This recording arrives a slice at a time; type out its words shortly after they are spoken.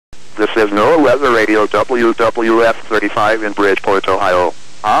This is NOAA Weather Radio WWF35 in Bridgeport, Ohio,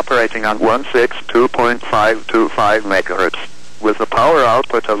 operating on 162.525 megahertz, with a power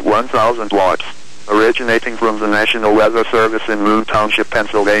output of 1,000 watts, originating from the National Weather Service in Moon Township,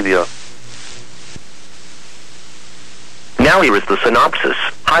 Pennsylvania. Now here is the synopsis.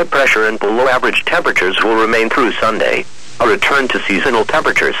 High pressure and below average temperatures will remain through Sunday. A return to seasonal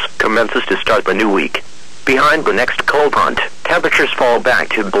temperatures commences to start the new week. Behind the next cold front, temperatures fall back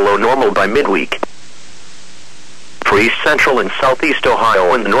to below normal by midweek. For east central and southeast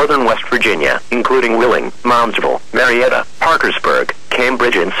Ohio and northern West Virginia, including Wheeling, Moundsville, Marietta, Parkersburg,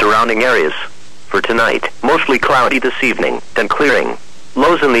 Cambridge and surrounding areas. For tonight, mostly cloudy this evening, then clearing.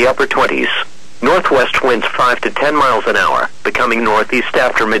 Lows in the upper 20s. Northwest winds 5 to 10 miles an hour, becoming northeast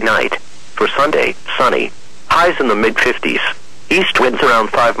after midnight. For Sunday, sunny. Highs in the mid-50s. East winds around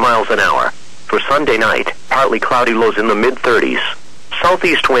 5 miles an hour. For Sunday night, partly cloudy, lows in the mid-30s.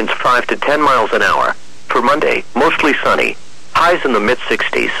 Southeast winds 5 to 10 miles an hour. For Monday, mostly sunny. Highs in the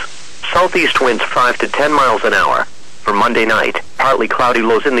mid-60s. Southeast winds 5 to 10 miles an hour. For Monday night, partly cloudy,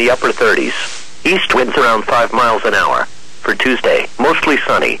 lows in the upper 30s. East winds around 5 miles an hour. For Tuesday, mostly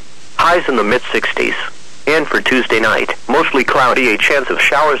sunny. Highs in the mid-60s. And for Tuesday night, mostly cloudy, a chance of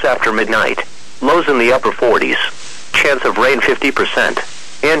showers after midnight. Lows in the upper 40s. Chance of rain 50%.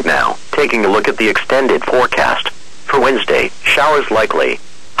 And now, taking a look at the extended forecast. For Wednesday, showers likely.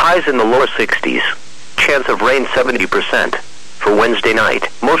 Highs in the lower 60s. Chance of rain 70%. For Wednesday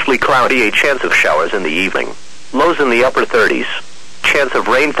night, mostly cloudy, a chance of showers in the evening. Lows in the upper 30s. Chance of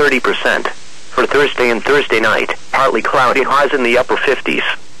rain 30%. For Thursday and Thursday night, partly cloudy, highs in the upper 50s.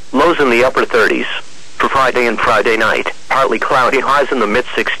 Lows in the upper 30s. For Friday and Friday night, partly cloudy, highs in the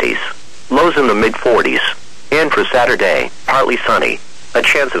mid-60s. Lows in the mid-40s. And for Saturday, partly sunny. A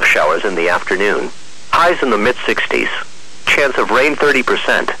chance of showers in the afternoon. Highs in the mid-60s. Chance of rain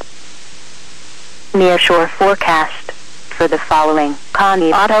 30%. Nearshore forecast. For the following,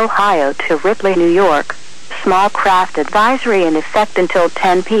 Conneaut, Ohio to Ripley, New York. Small craft advisory in effect until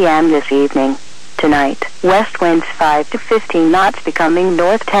 10 p.m. this evening. Tonight, west winds 5 to 15 knots becoming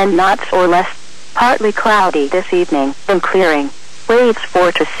north 10 knots or less. Partly cloudy this evening, then clearing. Waves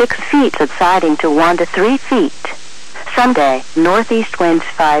 4 to 6 feet subsiding to 1 to 3 feet. Sunday, northeast winds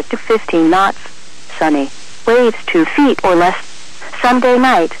 5 to 15 knots. Sunny. Waves 2 feet or less. Sunday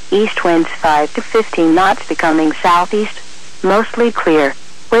night, east winds 5 to 15 knots becoming southeast. Mostly clear.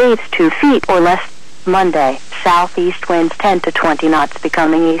 Waves 2 feet or less. Monday, southeast winds 10 to 20 knots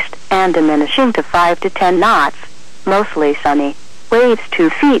becoming east and diminishing to 5 to 10 knots. Mostly sunny. Waves 2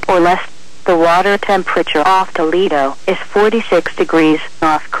 feet or less. The water temperature off Toledo is 46 degrees,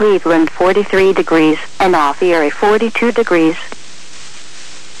 off Cleveland 43 degrees, and off Erie 42 degrees.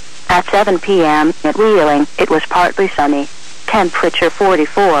 At 7 p.m. at Wheeling, it was partly sunny. Temperature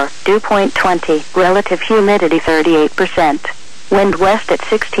 44, dew point 20, relative humidity 38%. Wind west at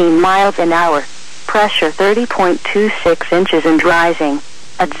 16 miles an hour. Pressure 30.26 inches and rising.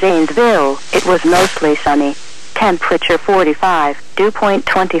 At Zanesville, it was mostly sunny. Temperature 45, dew point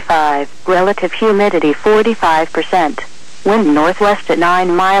 25, relative humidity 45%. Wind northwest at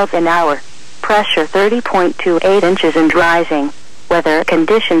 9 miles an hour. Pressure 30.28 inches and rising. Weather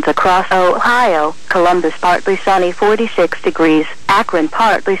conditions across Ohio: Columbus partly sunny 46 degrees, Akron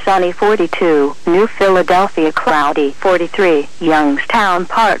partly sunny 42, New Philadelphia cloudy 43, Youngstown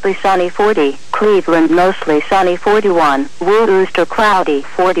partly sunny 40, Cleveland mostly sunny 41, Wooster cloudy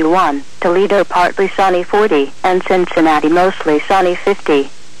 41, Toledo partly sunny 40, and Cincinnati mostly sunny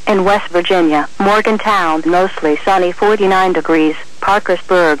 50. In West Virginia, Morgantown mostly sunny 49 degrees,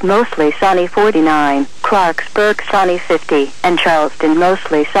 Parkersburg mostly sunny 49, Clarksburg sunny 50, and Charleston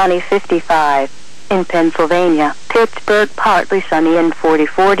mostly sunny 55. In Pennsylvania, Pittsburgh partly sunny and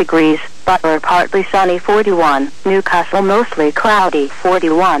 44 degrees, Butler partly sunny 41, Newcastle mostly cloudy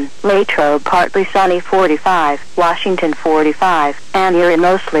 41, Latrobe partly sunny 45, Washington 45, and Erie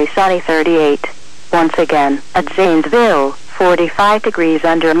mostly sunny 38. Once again, at Zanesville, 45 degrees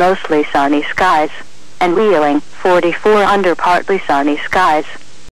under mostly sunny skies, and Wheeling, 44 under partly sunny skies.